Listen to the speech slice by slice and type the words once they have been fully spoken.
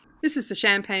This is the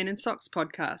Champagne and Socks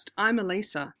podcast. I'm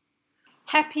Elisa.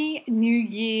 Happy New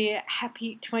Year,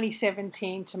 happy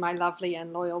 2017 to my lovely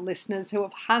and loyal listeners who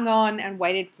have hung on and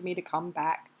waited for me to come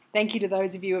back. Thank you to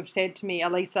those of you who have said to me,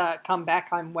 Elisa, come back,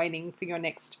 I'm waiting for your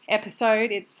next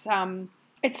episode. It's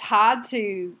hard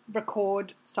to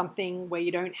record something where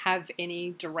you don't have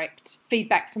any direct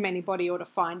feedback from anybody or to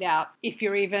find out if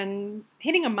you're even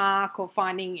hitting a mark or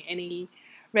finding any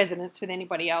resonance with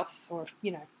anybody else or,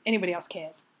 anybody else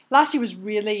cares. Last year was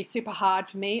really super hard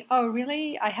for me. Oh,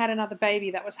 really? I had another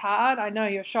baby. That was hard? I know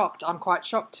you're shocked. I'm quite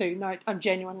shocked too. No, I'm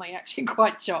genuinely actually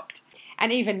quite shocked.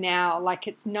 And even now,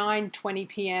 it's 9:20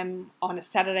 p.m. on a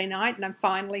Saturday night and I'm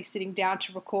finally sitting down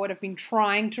to record. I've been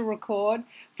trying to record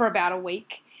for about a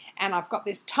week and I've got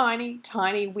this tiny,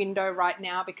 tiny window right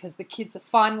now because the kids are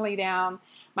finally down.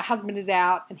 My husband is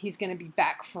out and he's going to be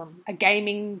back from a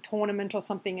gaming tournament or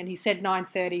something and he said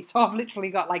 9:30, so I've literally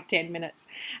got 10 minutes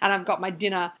and I've got my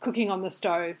dinner cooking on the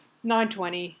stove.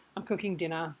 9:20, I'm cooking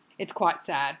dinner. It's quite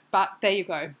sad, but there you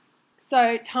go.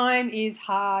 So time is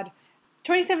hard.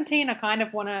 2017, I kind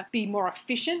of want to be more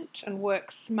efficient and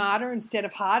work smarter instead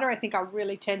of harder. I think I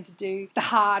really tend to do the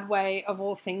hard way of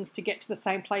all things to get to the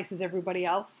same place as everybody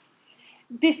else.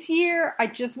 This year, I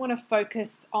just want to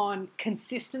focus on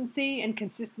consistency and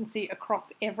consistency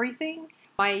across everything.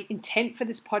 My intent for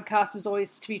this podcast was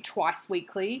always to be twice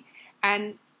weekly,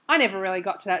 and I never really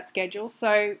got to that schedule.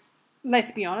 So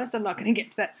let's be honest, I'm not going to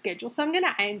get to that schedule. So I'm going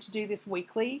to aim to do this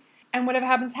weekly, and whatever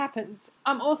happens, happens.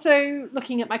 I'm also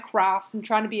looking at my crafts and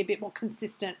trying to be a bit more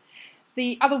consistent.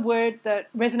 The other word that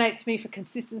resonates for me for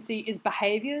consistency is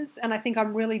behaviors, and I think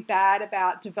I'm really bad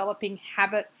about developing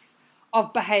habits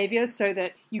of behaviors so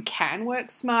that you can work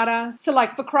smarter. So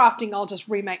for crafting, I'll just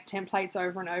remake templates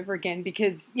over and over again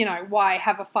because, why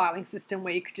have a filing system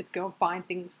where you could just go and find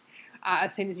things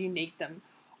as soon as you need them?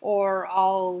 Or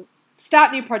I'll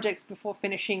start new projects before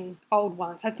finishing old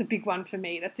ones. That's a big one for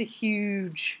me. That's a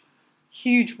huge,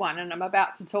 huge one. And I'm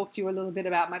about to talk to you a little bit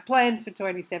about my plans for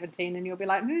 2017 and you'll be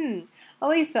like,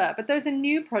 Elisa, but those are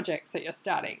new projects that you're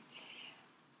starting.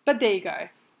 But there you go.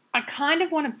 I kind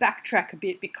of want to backtrack a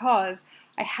bit because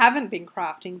I haven't been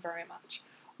crafting very much.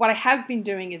 What I have been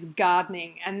doing is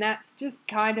gardening, and that's just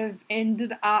kind of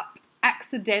ended up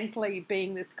accidentally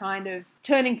being this kind of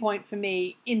turning point for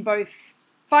me in both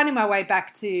finding my way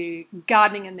back to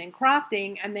gardening and then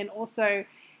crafting, and then also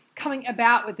coming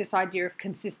about with this idea of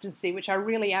consistency, which I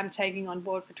really am taking on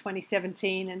board for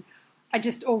 2017, and I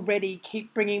just already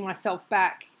keep bringing myself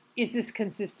back. Is this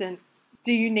consistent?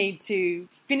 Do you need to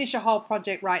finish a whole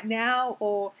project right now,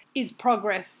 or is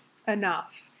progress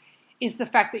enough? Is the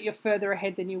fact that you're further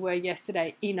ahead than you were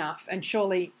yesterday enough? And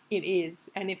surely it is.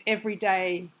 And if every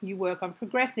day you work on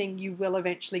progressing, you will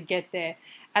eventually get there,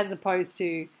 as opposed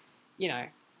to,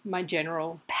 my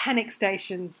general panic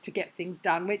stations to get things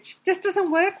done, which just doesn't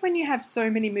work when you have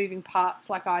so many moving parts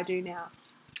like I do now.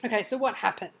 Okay, so what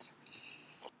happened?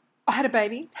 I had a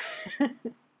baby.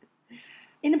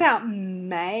 In about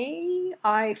May,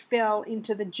 I fell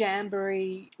into the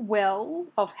Jamboree well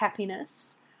of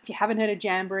happiness. If you haven't heard of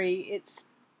Jamboree, it's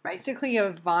basically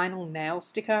a vinyl nail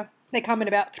sticker. They come in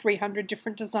about 300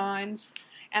 different designs,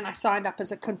 and I signed up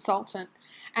as a consultant.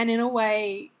 And in a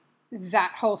way,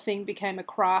 that whole thing became a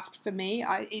craft for me.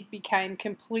 It became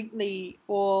completely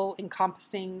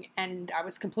all-encompassing, and I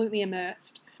was completely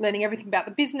immersed, learning everything about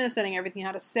the business, learning everything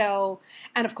how to sell,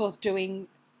 and of course doing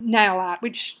nail art,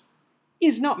 which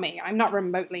is not me. I'm not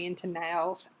remotely into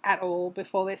nails at all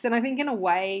before this. And I think in a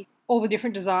way, all the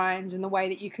different designs and the way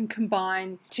that you can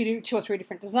combine two or three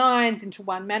different designs into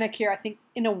one manicure, I think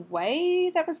in a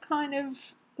way that was kind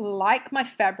of like my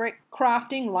fabric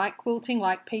crafting, like quilting,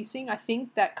 like piecing. I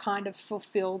think that kind of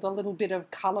fulfilled a little bit of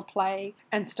color play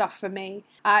and stuff for me,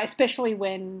 especially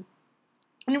when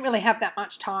I didn't really have that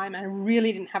much time and I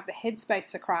really didn't have the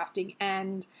headspace for crafting.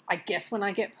 And I guess when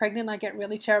I get pregnant, I get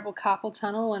really terrible carpal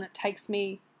tunnel and it takes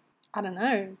me,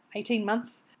 18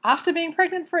 months after being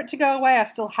pregnant for it to go away. I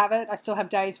still have it. I still have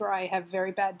days where I have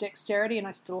very bad dexterity and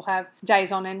I still have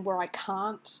days on end where I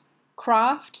can't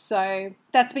craft. So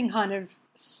that's been kind of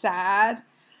sad.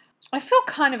 I feel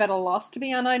kind of at a loss to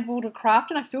be unable to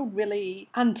craft and I feel really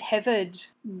untethered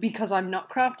because I'm not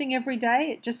crafting every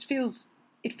day.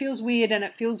 It feels weird, and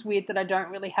it feels weird that I don't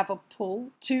really have a pull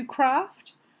to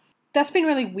craft. That's been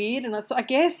really weird, and I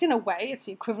guess in a way it's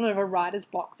the equivalent of a writer's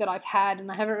block that I've had,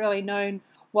 and I haven't really known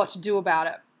what to do about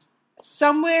it.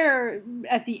 Somewhere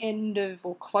at the end of,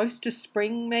 or close to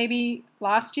spring maybe,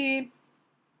 last year,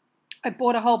 I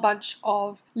bought a whole bunch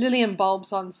of Lilium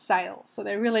bulbs on sale. So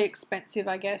they're really expensive,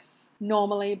 I guess,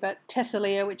 normally, but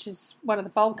Tesselaire, which is one of the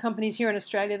bulb companies here in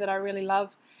Australia that I really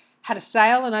love, had a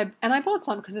sale, and I bought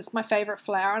some because it's my favorite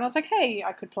flower, and I was like, hey,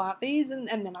 I could plant these, and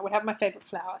then I would have my favorite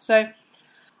flower. So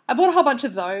I bought a whole bunch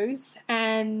of those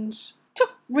and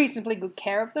took reasonably good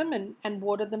care of them and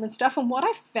watered them and stuff. And what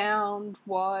I found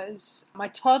was my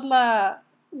toddler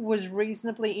was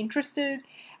reasonably interested.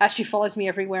 She follows me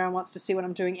everywhere and wants to see what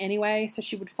I'm doing anyway, so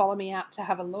she would follow me out to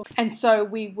have a look. And so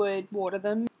we would water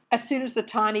them. As soon as the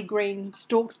tiny green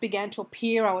stalks began to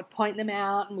appear, I would point them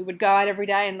out, and we would go out every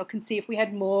day and look and see if we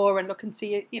had more and look and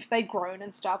see if they'd grown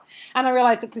and stuff. And I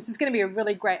realized that this is going to be a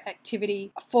really great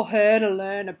activity for her to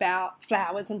learn about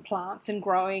flowers and plants and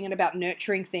growing and about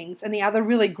nurturing things. And the other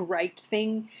really great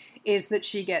thing is that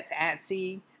she gets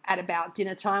antsy at about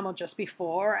dinner time or just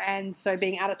before, and so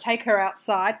being able to take her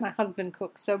outside, my husband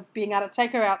cooks, so being able to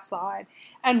take her outside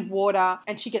and water,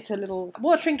 and she gets her little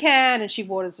watering can and she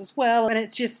waters as well, and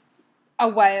it's just a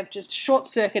way of just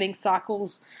short-circuiting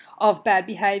cycles of bad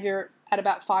behaviour at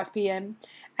about 5 p.m.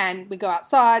 And we go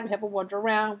outside, we have a wander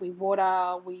around, we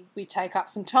water, we take up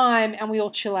some time, and we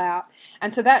all chill out.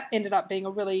 And so that ended up being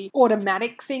a really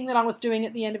automatic thing that I was doing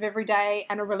at the end of every day,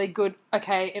 and a really good,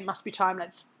 okay, it must be time,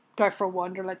 let's go for a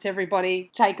wander, let's everybody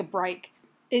take a break.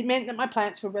 It meant that my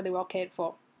plants were really well cared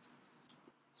for.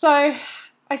 So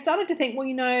I started to think, well,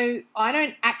 I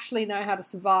don't actually know how to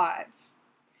survive.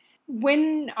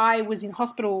 When I was in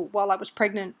hospital while I was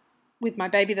pregnant with my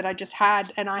baby that I just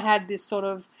had, and I had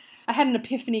an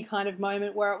epiphany kind of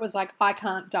moment where it was like, I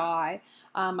can't die.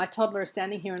 My toddler is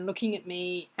standing here and looking at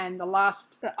me, and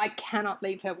I cannot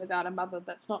leave her without a mother.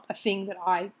 That's not a thing that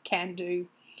I can do.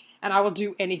 And I will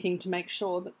do anything to make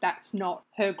sure that that's not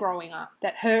her growing up,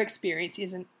 that her experience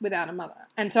isn't without a mother.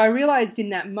 And so I realized in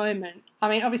that moment, I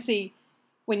mean, obviously,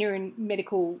 when you're in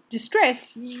medical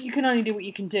distress, you can only do what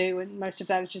you can do. And most of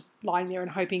that is just lying there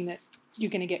and hoping that you're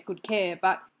going to get good care.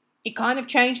 But it kind of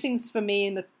changed things for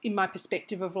me in my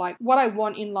perspective of like what I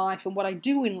want in life and what I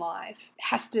do in life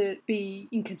has to be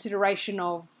in consideration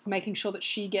of making sure that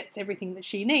she gets everything that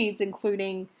she needs,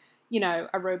 including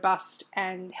a robust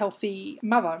and healthy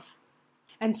mother.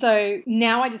 And so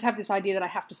now I just have this idea that I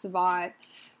have to survive.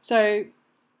 So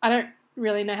I don't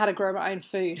really know how to grow my own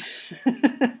food.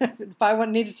 If I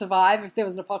need to survive, if there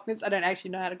was an apocalypse, I don't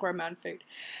actually know how to grow my own food.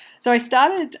 So I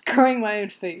started growing my own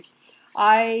food.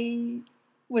 I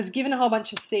was given a whole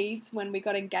bunch of seeds when we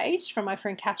got engaged from my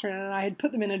friend Catherine, and I had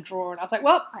put them in a drawer, and I was like,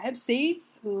 well, I have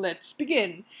seeds, let's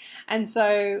begin. And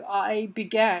so I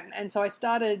began, and so I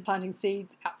started planting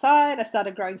seeds outside. I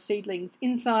started growing seedlings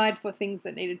inside for things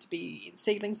that needed to be in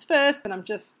seedlings first, and I'm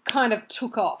just kind of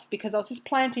took off because I was just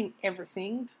planting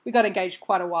everything. We got engaged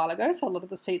quite a while ago, so a lot of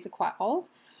the seeds are quite old.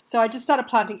 So I just started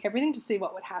planting everything to see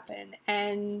what would happen.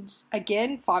 And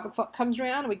again, 5 o'clock comes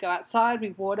around, and we go outside,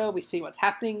 we water, we see what's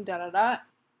happening, da-da-da.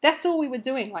 That's all we were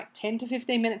doing, like 10 to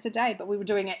 15 minutes a day, but we were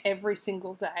doing it every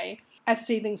single day. As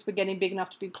seedlings were getting big enough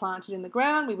to be planted in the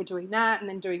ground, we were doing that and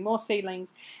then doing more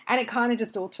seedlings, and it kind of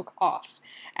just all took off.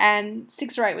 And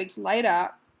 6 or 8 weeks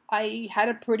later, I had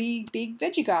a pretty big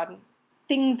veggie garden.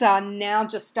 Things are now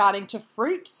just starting to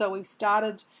fruit, so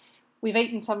we've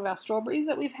eaten some of our strawberries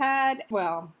that we've had.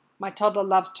 Well, my toddler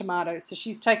loves tomatoes, so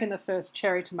she's taken the first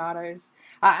cherry tomatoes,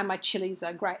 and my chilies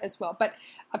are great as well. But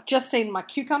I've just seen my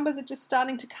cucumbers are just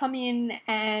starting to come in,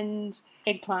 and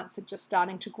eggplants are just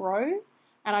starting to grow.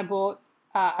 And I bought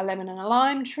a lemon and a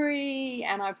lime tree,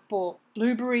 and I've bought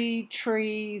blueberry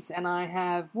trees, and I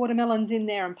have watermelons in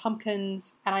there and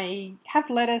pumpkins, and I have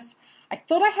lettuce. I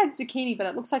thought I had zucchini, but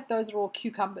it looks like those are all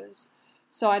cucumbers.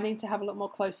 So I need to have a look more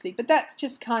closely. But that's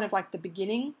just kind of like the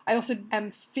beginning. I also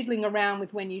am fiddling around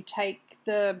with when you take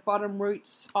the bottom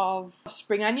roots of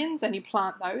spring onions and you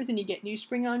plant those and you get new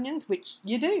spring onions, which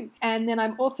you do. And then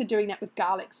I'm also doing that with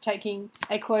garlics, taking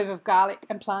a clove of garlic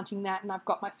and planting that, and I've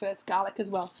got my first garlic as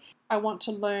well. I want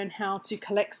to learn how to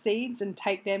collect seeds and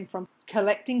take them from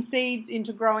collecting seeds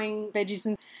into growing veggies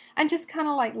and just kind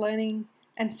of like learning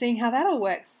and seeing how that all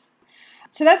works.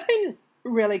 So that's been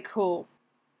really cool.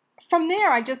 From there,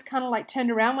 I just kind of like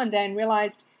turned around one day and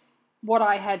realized what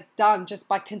I had done just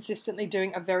by consistently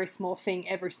doing a very small thing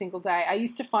every single day. I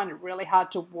used to find it really hard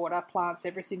to water plants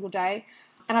every single day,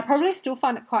 and I probably still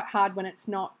find it quite hard when it's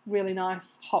not really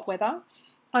nice hot weather.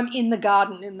 I'm in the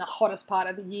garden in the hottest part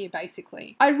of the year,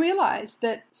 basically. I realized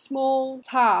that small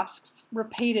tasks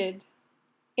repeated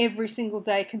every single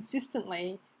day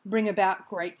consistently bring about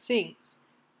great things.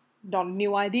 Not a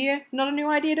new idea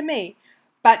to me.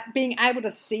 But being able to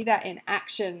see that in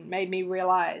action made me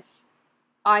realize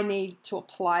I need to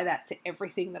apply that to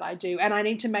everything that I do. And I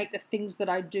need to make the things that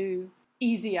I do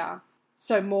easier,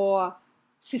 so more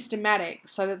systematic,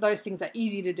 so that those things are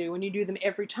easy to do and you do them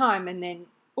every time. And then,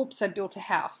 oops, I built a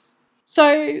house.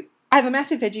 So I have a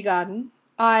massive veggie garden.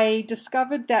 I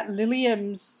discovered that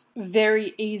liliums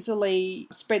very easily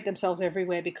spread themselves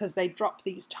everywhere because they drop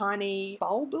these tiny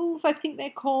bulbils, I think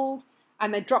they're called,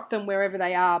 and they drop them wherever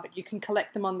they are, but you can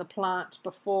collect them on the plant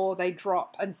before they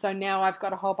drop. And so now I've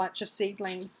got a whole bunch of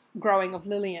seedlings growing of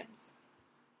liliums.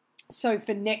 So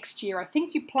for next year, I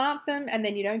think you plant them and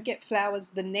then you don't get flowers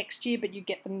the next year, but you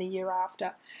get them the year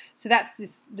after. So that's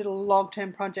this little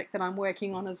long-term project that I'm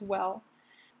working on as well.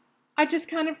 I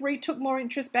just kind of retook more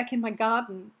interest back in my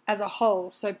garden as a whole.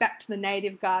 So back to the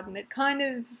native garden. It kind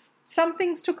of, some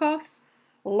things took off,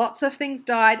 lots of things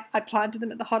died. I planted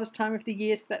them at the hottest time of the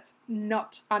year, so that's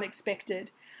not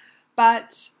unexpected.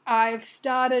 But I've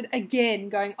started again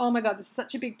going, oh my God, this is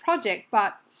such a big project,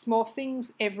 but small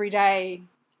things every day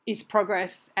is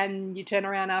progress, and you turn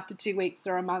around after 2 weeks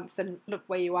or a month and look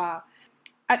where you are.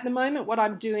 At the moment, what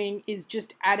I'm doing is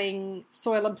just adding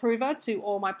soil improver to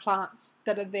all my plants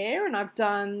that are there, and I've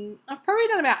probably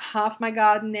done about half my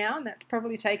garden now, and that's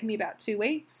probably taken me about 2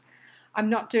 weeks. I'm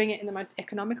not doing it in the most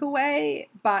economical way,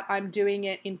 but I'm doing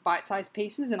it in bite-sized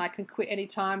pieces, and I can quit any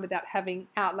time without having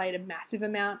outlaid a massive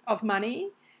amount of money.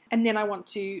 And then I want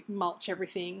to mulch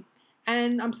everything.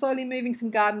 And I'm slowly moving some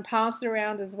garden paths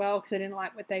around as well because I didn't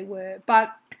like what they were.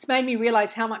 But it's made me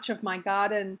realize how much of my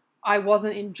garden I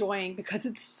wasn't enjoying because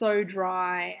it's so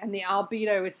dry, and the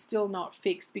albedo is still not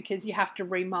fixed because you have to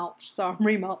remulch. So I'm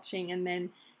remulching and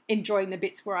then enjoying the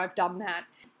bits where I've done that.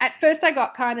 At first I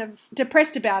got kind of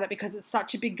depressed about it because it's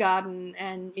such a big garden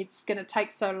and it's going to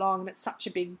take so long and it's such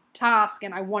a big task,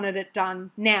 and I wanted it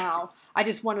done now. I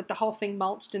just wanted the whole thing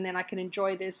mulched and then I can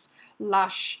enjoy this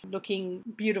lush looking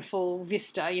beautiful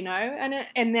vista, you know.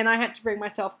 And then I had to bring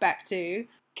myself back to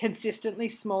consistently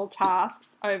small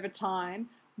tasks over time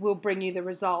will bring you the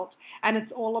result. And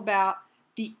it's all about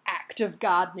the act of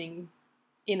gardening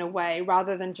in a way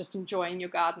rather than just enjoying your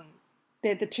garden.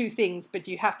 They're the two things, but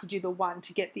you have to do the one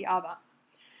to get the other.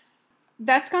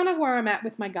 That's kind of where I'm at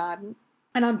with my garden.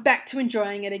 And I'm back to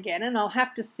enjoying it again. And I'll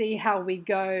have to see how we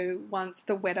go once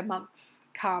the wetter months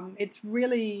come.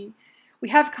 We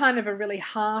have kind of a really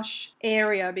harsh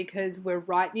area because we're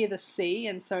right near the sea.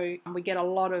 And so we get a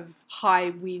lot of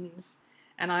high winds.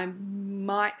 And I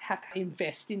might have to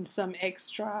invest in some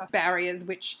extra barriers,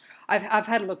 which I've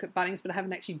had a look at Bunnings, but I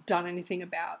haven't actually done anything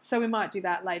about. So we might do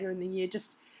that later in the year,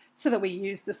 just so that we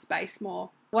use the space more.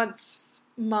 Once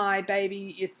my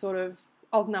baby is sort of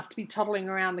old enough to be toddling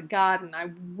around the garden,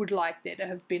 I would like there to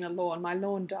have been a lawn. My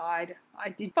lawn died. I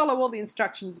did follow all the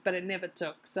instructions, but it never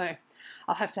took. So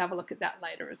I'll have to have a look at that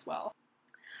later as well.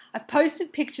 I've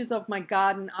posted pictures of my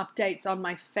garden updates on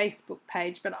my Facebook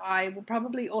page, but I will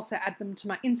probably also add them to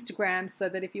my Instagram so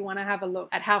that if you want to have a look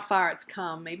at how far it's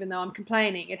come, even though I'm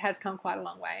complaining, it has come quite a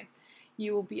long way,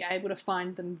 you will be able to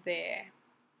find them there.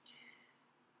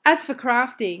 As for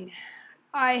crafting,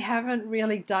 I haven't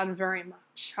really done very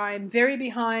much. I'm very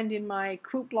behind in my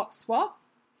quilt block swap.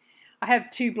 I have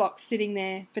 2 blocks sitting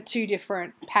there for 2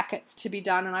 different packets to be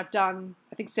done, and I've done,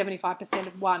 I think, 75%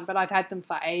 of one, but I've had them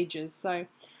for ages, so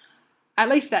at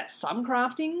least that's some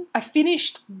crafting. I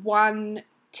finished one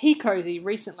tea cozy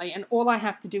recently, and all I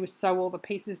have to do is sew all the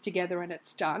pieces together and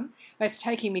it's done. It's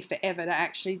taking me forever to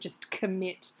actually just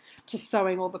commit to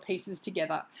sewing all the pieces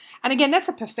together. And again, that's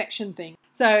a perfection thing.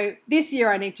 So this year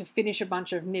I need to finish a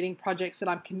bunch of knitting projects that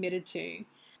I'm committed to.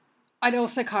 I'd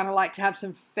also kind of like to have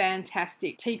some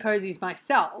fantastic tea cozies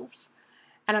myself.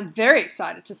 And I'm very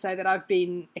excited to say that I've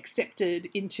been accepted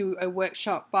into a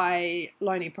workshop by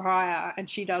Loni Pryor, and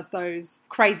she does those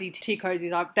crazy tea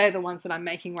cozies. They're the ones that I'm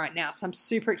making right now. So I'm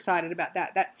super excited about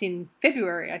that. That's in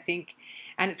February, I think.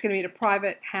 And it's going to be at a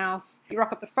private house. You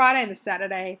rock up the Friday and the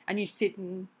Saturday and you sit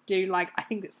and do I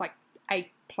think it's 8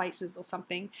 places or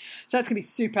something. So that's going to be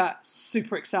super,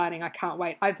 super exciting. I can't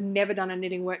wait. I've never done a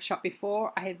knitting workshop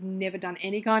before. I have never done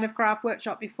any kind of craft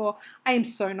workshop before. I am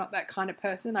so not that kind of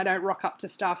person. I don't rock up to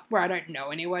stuff where I don't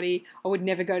know anybody. I would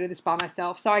never go to this by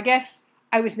myself. So I guess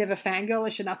I was never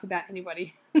fangirlish enough about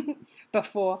anybody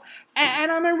before.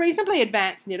 And I'm a reasonably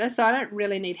advanced knitter, so I don't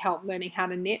really need help learning how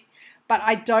to knit. But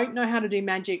I don't know how to do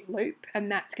magic loop, and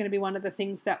that's going to be one of the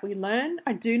things that we learn.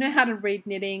 I do know how to read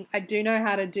knitting. I do know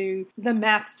how to do the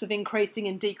maths of increasing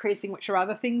and decreasing, which are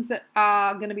other things that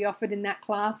are going to be offered in that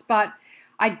class. But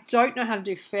I don't know how to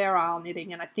do Fair Isle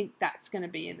knitting, and I think that's going to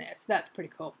be in there. So that's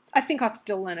pretty cool. I think I'll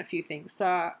still learn a few things,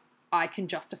 so I can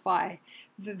justify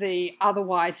the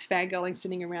otherwise fangirling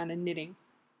sitting around and knitting.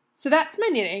 So that's my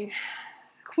knitting.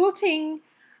 Quilting,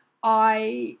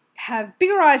 I have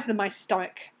bigger eyes than my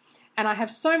stomach. And I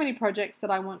have so many projects that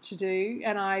I want to do,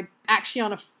 and I'm actually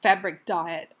on a fabric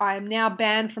diet. I am now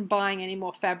banned from buying any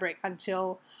more fabric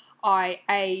until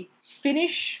I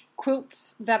finish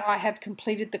quilts that I have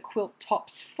completed the quilt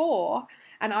tops for,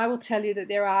 and I will tell you that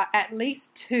there are at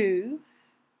least 2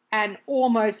 and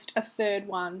almost a third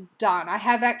one done. I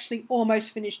have actually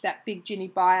almost finished that big Ginny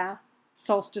Beyer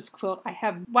solstice quilt. I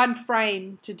have 1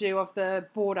 frame to do of the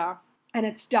border and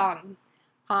it's done.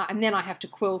 And then I have to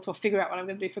quilt or figure out what I'm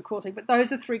going to do for quilting. But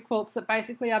those are 3 quilts that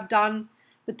basically I've done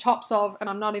the tops of, and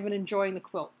I'm not even enjoying the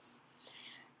quilts.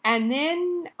 And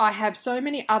then I have so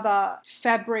many other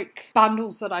fabric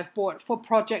bundles that I've bought for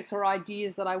projects or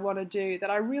ideas that I want to do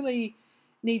that I really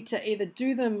need to either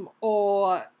do them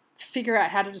or figure out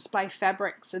how to display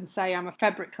fabrics and say I'm a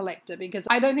fabric collector, because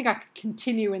I don't think I can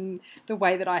continue in the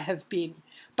way that I have been.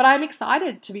 But I'm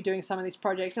excited to be doing some of these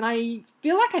projects, and I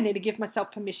feel like I need to give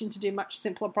myself permission to do much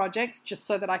simpler projects just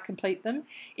so that I complete them.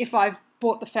 If I've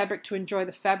bought the fabric to enjoy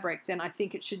the fabric, then I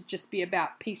think it should just be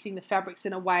about piecing the fabrics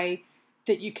in a way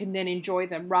that you can then enjoy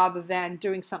them, rather than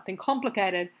doing something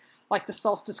complicated like the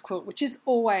solstice quilt, which is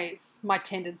always my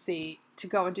tendency to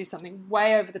go and do something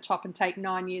way over the top and take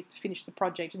 9 years to finish the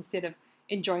project instead of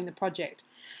enjoying the project.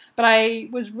 But I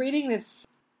was reading this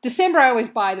December, I always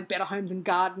buy the Better Homes and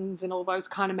Gardens and all those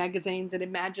kind of magazines and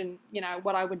imagine,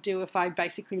 what I would do if I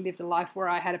basically lived a life where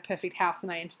I had a perfect house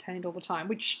and I entertained all the time,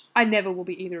 which I never will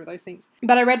be either of those things.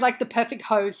 But I read like the perfect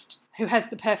host who has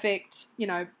the perfect,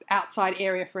 outside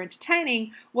area for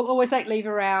entertaining will always leave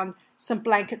around some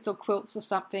blankets or quilts or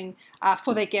something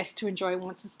for their guests to enjoy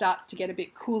once it starts to get a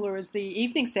bit cooler as the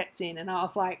evening sets in. And I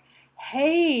was like,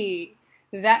 hey,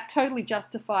 that totally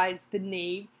justifies the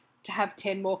need to have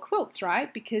 10 more quilts,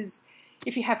 right? Because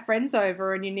if you have friends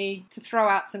over and you need to throw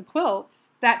out some quilts,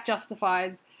 that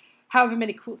justifies however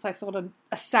many quilts I thought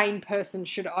a sane person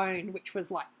should own, which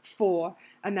was 4,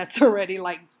 and that's already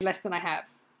less than I have.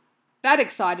 That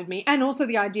excited me, and also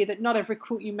the idea that not every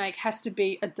quilt you make has to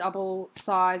be a double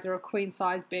size or a queen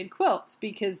size bed quilt,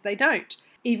 because they don't.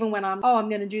 Even when I'm going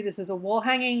to do this as a wall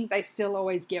hanging, they still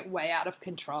always get way out of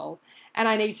control. And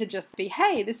I need to just be,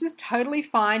 hey, this is totally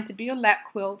fine to be a lap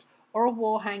quilt or a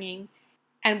wall hanging,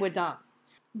 and we're done.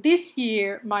 This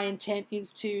year, my intent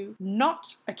is to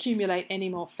not accumulate any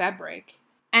more fabric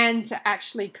and to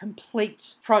actually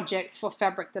complete projects for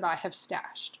fabric that I have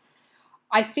stashed.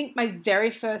 I think my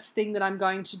very first thing that I'm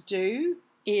going to do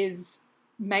is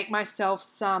make myself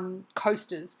some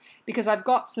coasters, because I've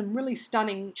got some really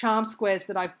stunning charm squares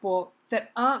that I've bought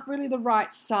that aren't really the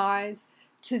right size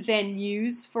to then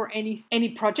use for any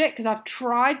project, because I've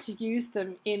tried to use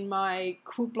them in my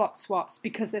quilt block swaps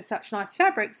because they're such nice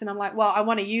fabrics, and I'm like, well, I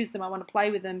want to use them, I want to play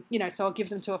with them, so I'll give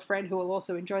them to a friend who will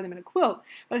also enjoy them in a quilt,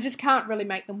 but I just can't really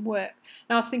make them work.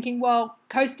 And I was thinking, well,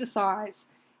 coaster size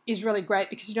is really great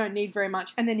because you don't need very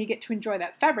much, and then you get to enjoy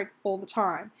that fabric all the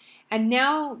time. And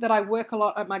now that I work a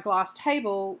lot at my glass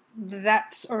table,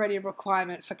 that's already a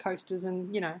requirement for coasters.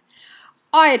 And,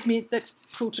 I admit that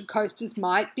quilted coasters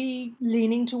might be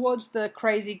leaning towards the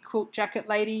crazy quilt jacket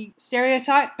lady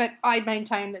stereotype, but I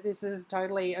maintain that this is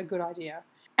totally a good idea.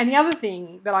 And the other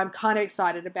thing that I'm kind of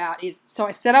excited about is, so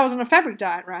I said I was on a fabric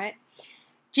diet, right?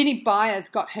 Ginny Beyer's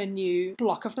got her new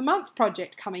Block of the Month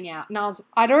project coming out. And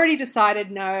I'd already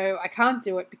decided, no, I can't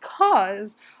do it,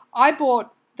 because I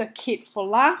bought the kit for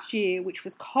last year, which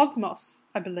was Cosmos,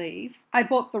 I believe. I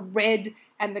bought the red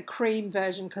and the cream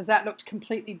version because that looked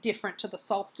completely different to the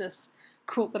solstice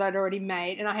quilt that I'd already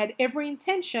made. And I had every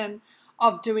intention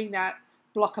of doing that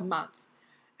block a month.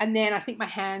 And then I think my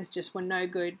hands just were no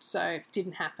good, so it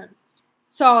didn't happen.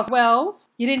 So I was, well,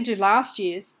 you didn't do last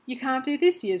year's, you can't do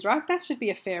this year's, right? That should be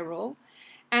a fair rule.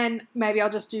 And maybe I'll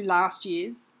just do last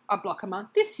year's, a block a month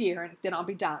this year, and then I'll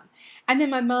be done. And then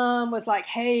my mum was like,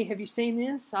 hey, have you seen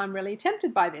this? I'm really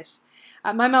tempted by this.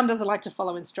 My mum doesn't like to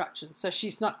follow instructions, so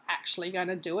she's not actually going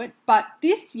to do it. But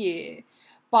this year,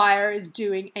 Beyer is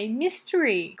doing a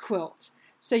mystery quilt.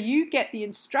 So you get the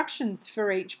instructions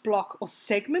for each block or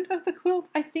segment of the quilt,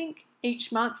 I think,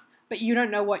 each month, but you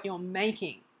don't know what you're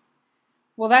making.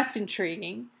 Well, that's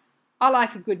intriguing. I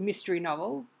like a good mystery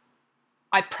novel.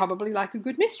 I probably like a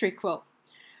good mystery quilt.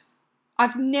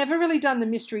 I've never really done the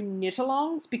mystery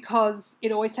knit-alongs because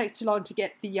it always takes too long to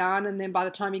get the yarn, and then by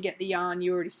the time you get the yarn,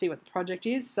 you already see what the project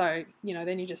is, so,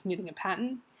 then you're just knitting a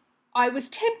pattern. I was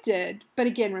tempted, but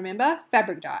again, remember,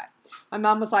 fabric diet. My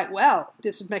mum was like, well,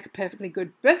 this would make a perfectly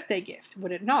good birthday gift,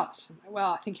 would it not? I'm like,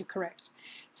 well, I think you're correct.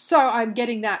 So I'm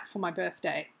getting that for my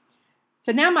birthday.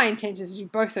 So now my intent is to do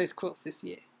both those quilts this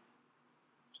year.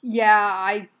 Yeah,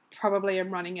 I probably am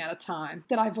running out of time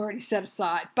that I've already set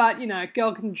aside, but, a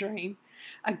girl can dream.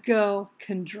 A girl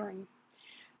can dream.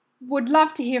 Would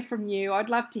love to hear from you. I'd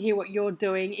love to hear what you're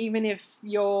doing, even if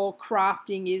your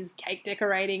crafting is cake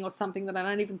decorating or something that I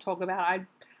don't even talk about.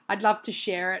 I'd love to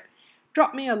share it.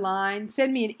 drop me a line,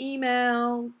 send me an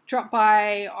email, drop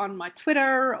by on my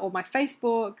Twitter or my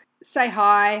Facebook, say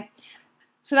hi.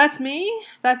 So that's me.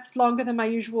 That's longer than my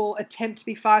usual attempt to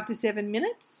be 5 to 7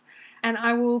 minutes. And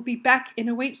I will be back in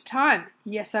a week's time.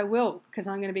 Yes, I will, because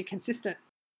I'm going to be consistent.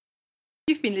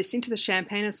 You've been listening to the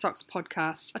Champagne and Socks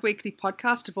podcast, a weekly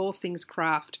podcast of all things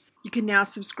craft. You can now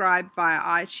subscribe via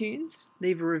iTunes,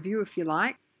 leave a review if you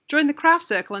like, join the craft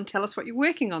circle and tell us what you're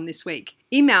working on this week.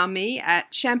 Email me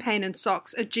at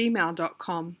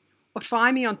champagneandsocks@gmail.com or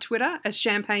find me on Twitter as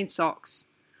Champagne Socks.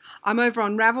 I'm over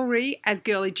on Ravelry as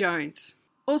Girly Jones.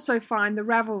 Also find the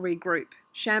Ravelry group,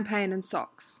 Champagne and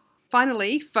Socks.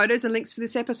 Finally, photos and links for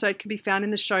this episode can be found in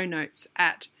the show notes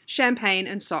at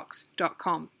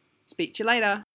champagneandsocks.com. Speak to you later.